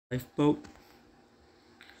lifeboat.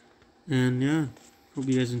 And yeah, hope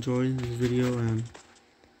you guys enjoyed this video. And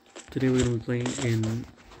today we're gonna be playing in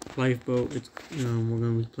lifeboat. We're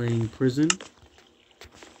gonna be playing prison.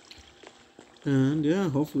 And yeah,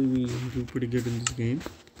 hopefully we do pretty good in this game.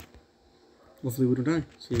 Hopefully we don't die.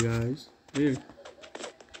 See you guys later.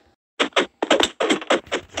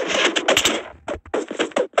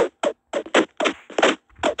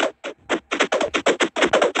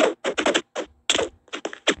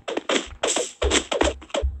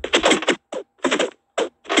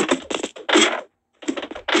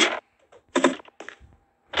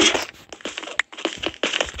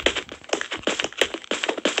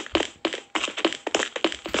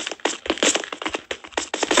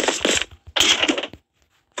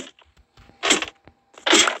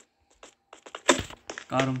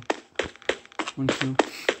 Got him. 1 kill.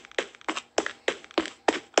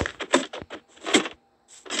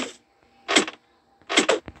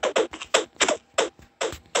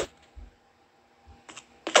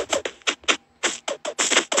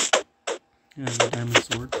 Yeah, the diamond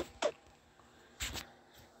sword.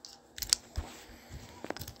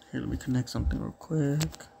 Here, let me connect something real quick.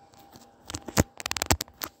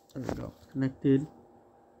 There we go. Connected.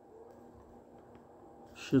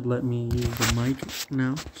 Should let me use the mic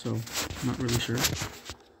now, so I'm not really sure.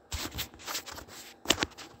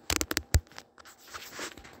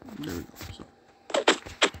 There we go. So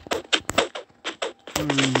I'm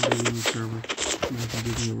in the server. Might be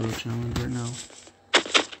giving me a real challenge right now.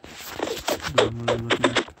 I'm really looking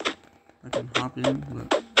at I can hop in, but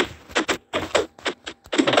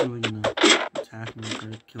it's really gonna attack me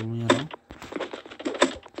or kill me at all.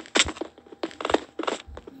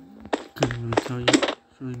 Couldn't really tell you.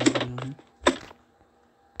 Really nobody on here.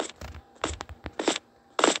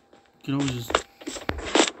 You can always just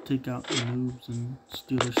take out the noobs and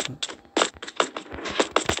steal their stuff.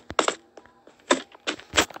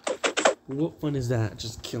 What fun is that?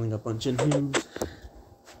 Just killing a bunch of noobs.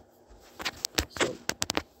 So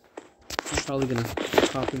I'm probably gonna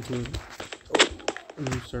hop into a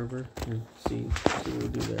new server and see what we'll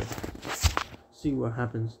do there. See what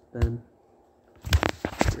happens then.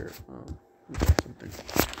 Here, something.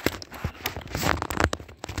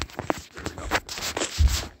 There we go.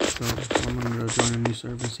 So I'm gonna join a new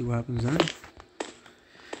server and see what happens then.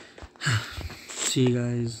 See you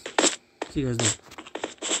guys then.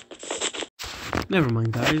 Never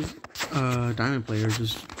mind, guys. Diamond player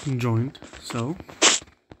just joined, so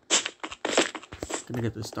gonna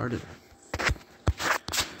get this started.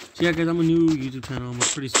 So yeah, guys, I'm a new YouTube channel. I'm a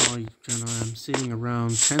pretty small YouTube channel. I'm sitting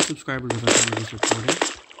around 10 subscribers at the time of this recording.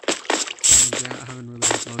 Yeah, I haven't really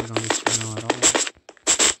uploaded on this channel at all.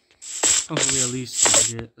 Hopefully, at least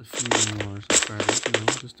to get a few more subscribers. You know,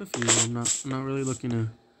 just a few. I'm not really looking to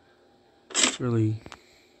really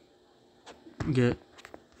get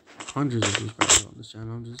hundreds of subscribers on this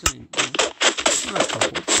channel. I'm just saying, you know, not a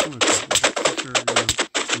couple. For sure, you know,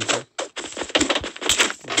 future.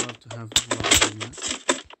 Would love to have a lot of that.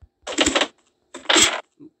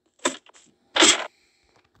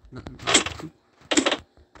 Nothing.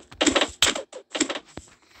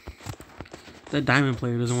 That diamond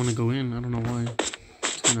player doesn't want to go in. I don't know why.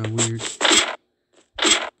 It's kind of weird.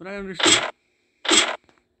 But I understand.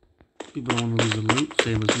 People don't want to lose the loot.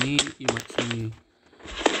 Same as me. You might see me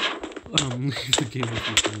leave the game with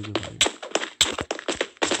your friends if I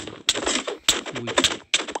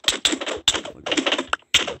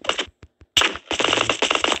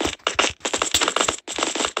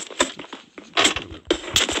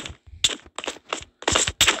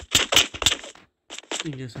I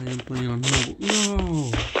guess I am playing on mobile.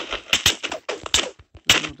 No!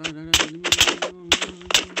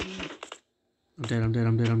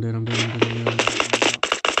 I'm dead.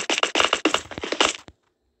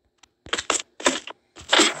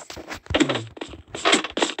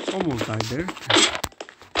 Almost died there.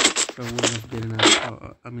 If I wouldn't have gotten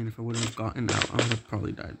out, if I wouldn't have gotten out, I would have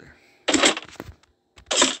probably died there.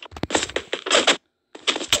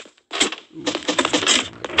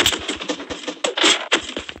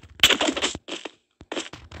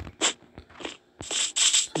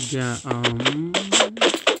 Yeah,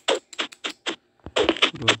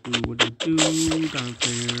 what do I do? Diamond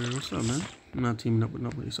player, what's up, man? I'm not teaming up with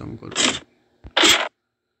nobody, so I'm going to go.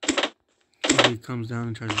 If he comes down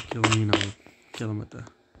and tries to kill me, and I'll kill him at the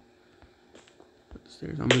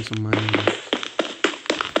stairs. I'll make some mining.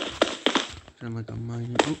 Trying like a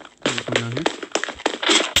mining. Oh, there's one down here.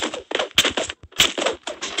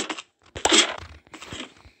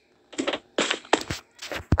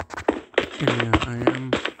 And yeah, I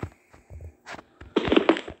am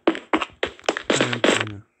trying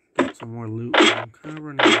to get some more loot. I'm kind of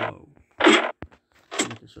running out.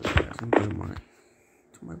 Let me go to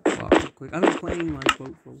my block real quick. I've been playing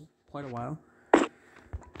lifeboat for quite a while.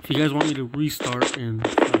 If you guys want me to restart and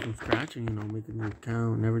start from scratch and, you know, make a new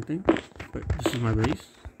account and everything, but this is my base.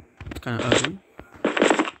 It's kind of ugly,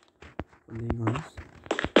 if I'm being honest.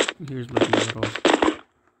 Here's like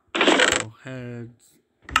little heads,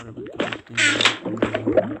 whatever the thing is.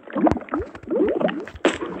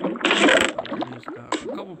 Got a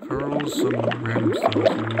couple pearls, some random stuff,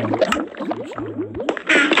 some shovels.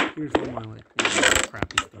 Here's all my like, you know,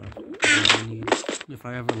 crappy stuff that I need if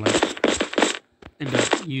I ever like end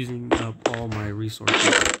up using up all my resources,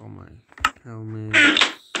 like all my helmets,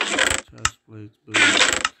 chest plates,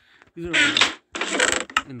 boots. These are all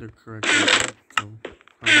in their correct order. So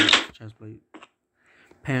helmets, chest plate,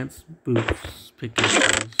 pants, boots,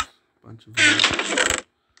 pickaxes, bunch of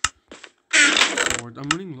swords. I'm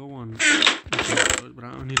running low on swords, but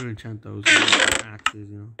I don't need to enchant those. Axes,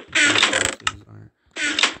 you know. Axes, iron.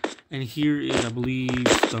 And here is, I believe,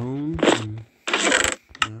 stone. And,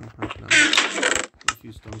 yeah, I have that. A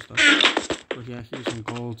few stone stuff. But yeah, here's some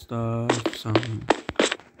gold stuff, some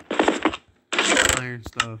iron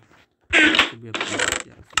stuff. Should be up there.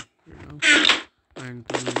 Yeah, here we go. Iron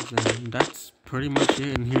things, and that's pretty much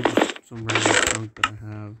it. And here's some random junk that I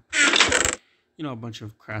have. You know, a bunch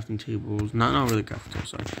of crafting tables. Not really crafting tables,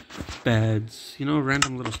 sorry. Beds, you know,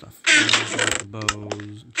 random little stuff. The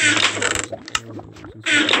bows, and arrows, and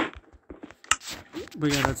stuff. But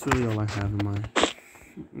yeah, that's really all I have in my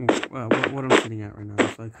what I'm sitting at right now.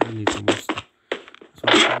 So I kind of need some more stuff. So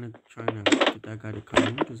I'm kind of trying to get that guy to come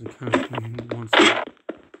in because it kind of wants to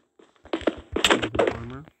make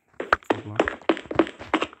armor for block.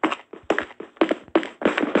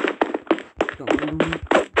 Don't remember me.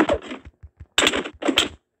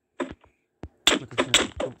 Like I said,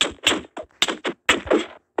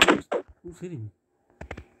 who's hitting me?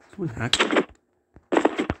 Someone hacking?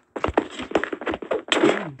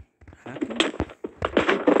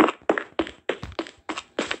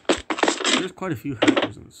 There's quite a few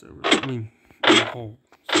hackers in the server. I mean, the whole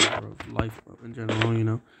server of lifeboat in general, you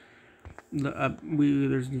know.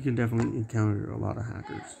 You can definitely encounter a lot of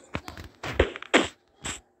hackers.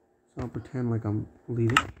 So I'll pretend like I'm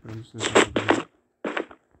leading, but I'm just gonna go over here.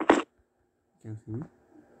 You can't see me.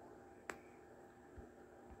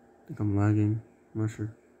 I think I'm lagging. I'm not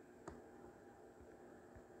sure.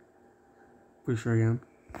 Pretty sure I am.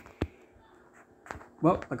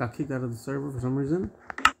 Well, I got kicked out of the server for some reason.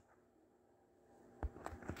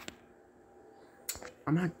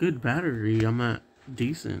 I'm at good battery. I'm at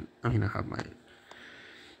decent. I mean, I have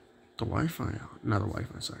the Wi-Fi out. Not the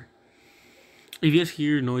Wi-Fi, sorry. If you guys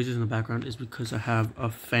hear noises in the background, it's because I have a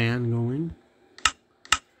fan going.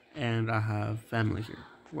 And I have family here.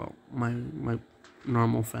 Well, my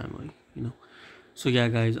normal family, you know. So yeah,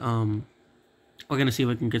 guys, we're gonna see if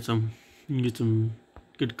I can get some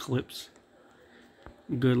good clips.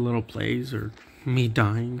 Good little plays, or me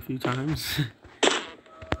dying a few times.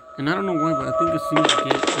 And I don't know why, but I think as soon as you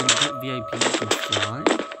get VIP, you can fly.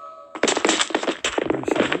 You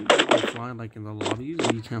can fly like in the lobbies,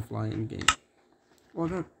 and you can't fly in game. Well, I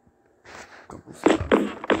got a couple stuff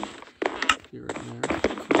here and there.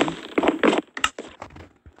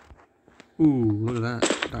 Ooh, look at that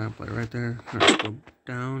diamond plate right there. Alright, go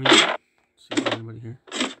down here. See if there's anybody here.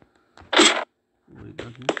 Anybody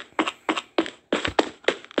down here?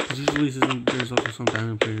 Because usually there's also some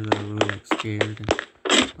diamond players that are really like scared and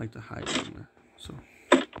like to hide down there. So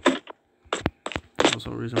that's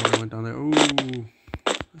also a reason why I went down there. Ooh,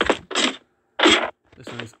 that's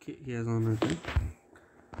a nice kit he has on right there.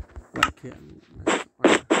 Black kit. Nice.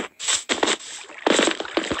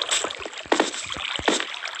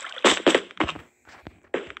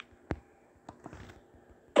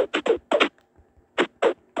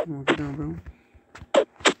 Come on, get down, bro.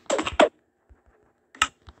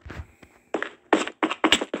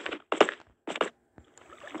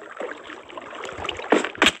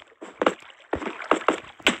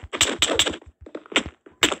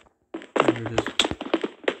 There it is.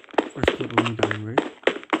 First clip of me dying, right?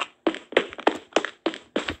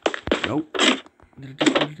 Nope. Did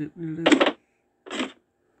it?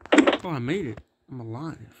 Oh, I made it. I'm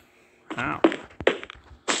alive. How?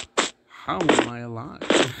 How am I alive?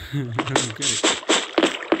 I don't get it.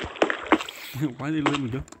 Why they let me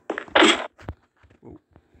go? Whoa.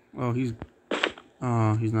 Oh, he's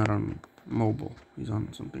not on mobile. He's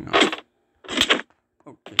on something else.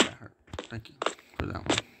 Okay, that hurt. Thank you for that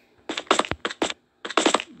one.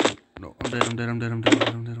 No, I'm dead.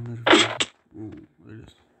 Ooh, there it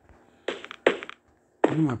is.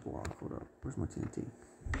 Where's my block? Hold up. Where's my TNT?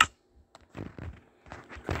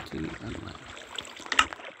 TNT and that.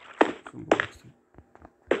 Some blocks too.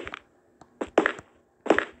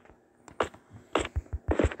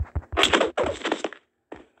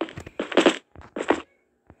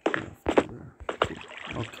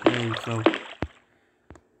 So,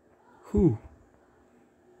 whew.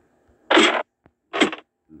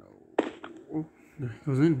 No. Oh, there he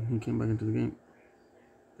goes in. He came back into the game.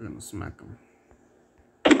 They're gonna smack him.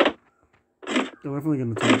 They're definitely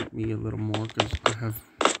gonna target me a little more because I have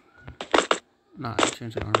not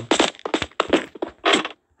changed the armor.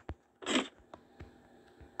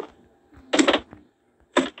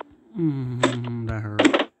 That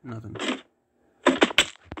hurt. Nothing.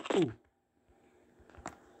 Ooh.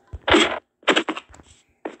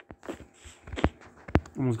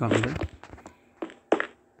 Almost got me there.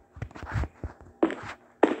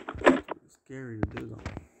 It's scary to do though.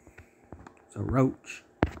 It's a roach.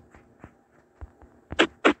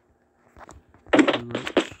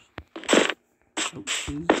 Oh,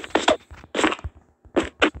 Jesus.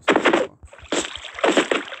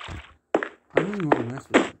 I don't even want to mess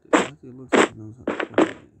with it, dude. That dude looks like he knows how to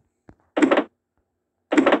play.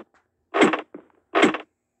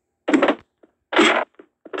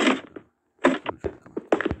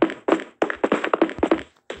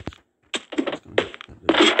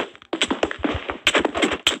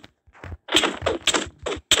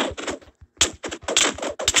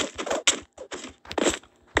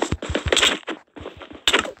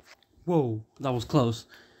 Whoa, that was close.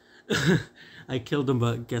 I killed him,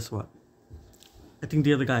 but guess what? I think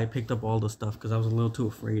the other guy picked up all the stuff because I was a little too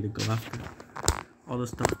afraid to go after all the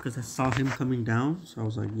stuff because I saw him coming down. So I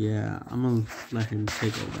was like, yeah, I'm going to let him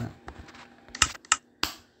take all that.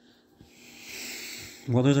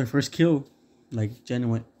 Well, there's our first kill. Like,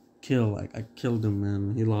 genuine kill. Like, I killed him,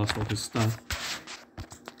 man. He lost all his stuff.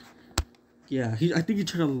 Yeah, I think he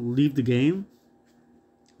tried to leave the game.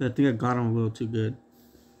 But I think I got him a little too good.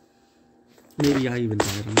 Maybe I even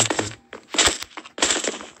died, I'm not sure.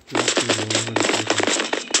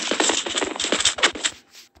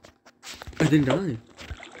 I didn't die.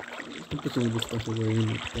 I'll put some of this stuff away in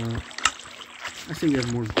like that. I say we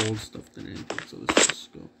have more gold stuff than anything, so let's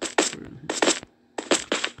just go. Put it in here.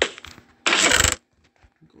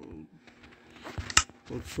 Gold.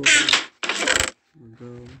 Gold sword. There we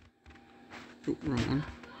go. Oh, wrong one.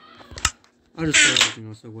 I'll just throw everything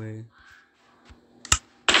else away.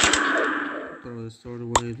 Throw this sword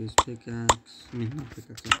away, this pickaxe. I mean, not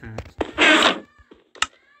pickaxe, this axe.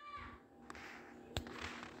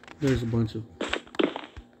 There's a bunch of.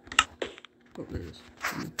 Oh, there it is.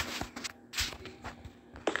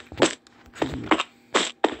 Oh, excuse me.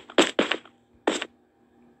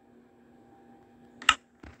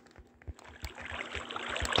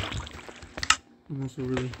 I'm also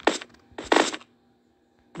really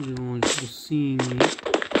don't want people seeing me.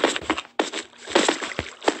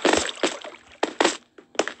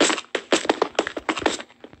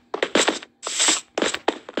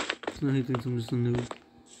 Now he thinks I'm just a noob.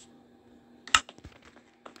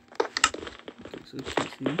 Okay, so he can't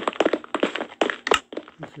see me.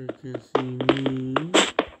 I'm sure he can't see me.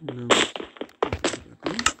 No.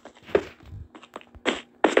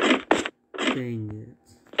 Dang it.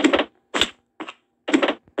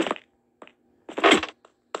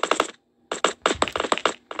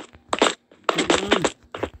 Come on.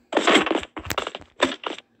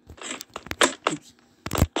 Oops.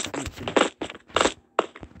 Okay.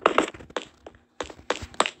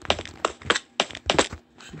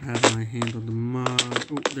 Have my hand on the mud.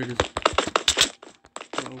 Oh, there it is.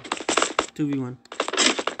 Uh-oh. 2v1.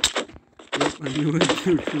 Yep, I knew it.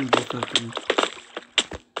 2 both after me.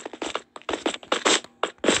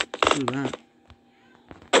 Let's do that.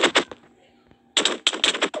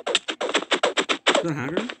 Is that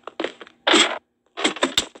Hacker?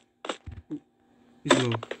 Oh, he's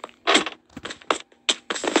low.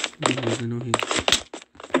 I know he's.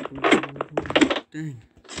 Oh, dang.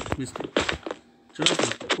 Missed it.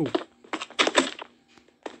 Just oh.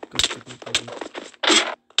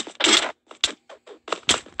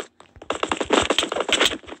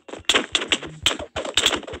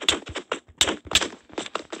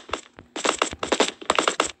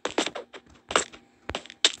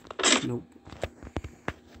 Nope.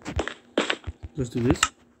 Let's do this.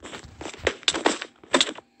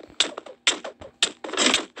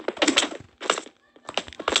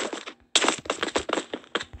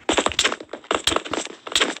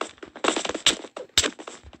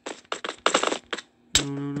 No.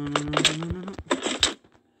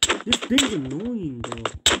 This thing's annoying, bro.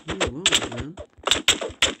 Leave me alone, man.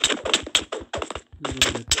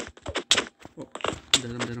 Oh,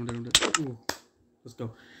 I'm dead. Ooh. Let's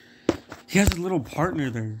go. He has a little partner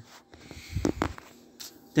there.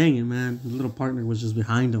 Dang it, man. The little partner was just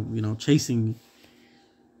behind him, you know, chasing me.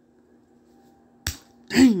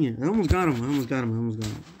 Dang it. I almost got him.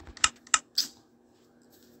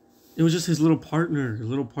 It was just his little partner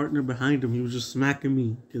behind him. He was just smacking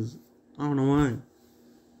me because I don't know why.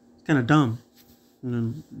 It's kind of dumb. And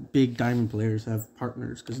then big diamond players have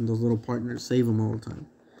partners because those little partners save them all the time.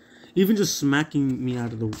 Even just smacking people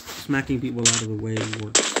out of the way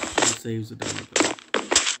works. It saves the diamond player.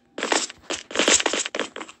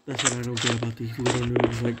 That's what I don't get about these little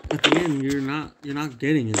moves. Like at the end, you're not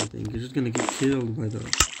getting anything. You're just gonna get killed by the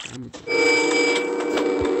diamond player.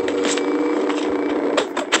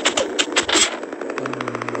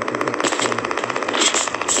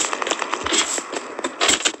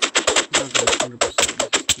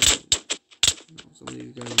 Some of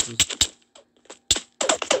these guys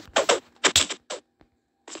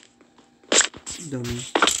just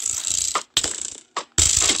dummies.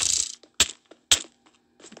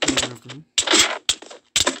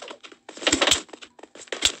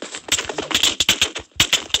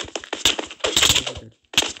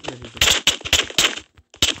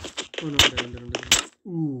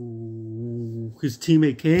 Ooh, his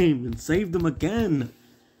teammate came and saved him again.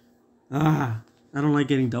 I don't like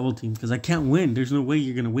getting double teamed because I can't win. There's no way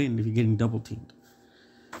you're gonna win if you're getting double teamed.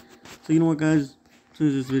 So you know what, guys? As soon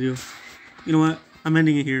as this video, you know what? I'm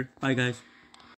ending it here. Bye, guys.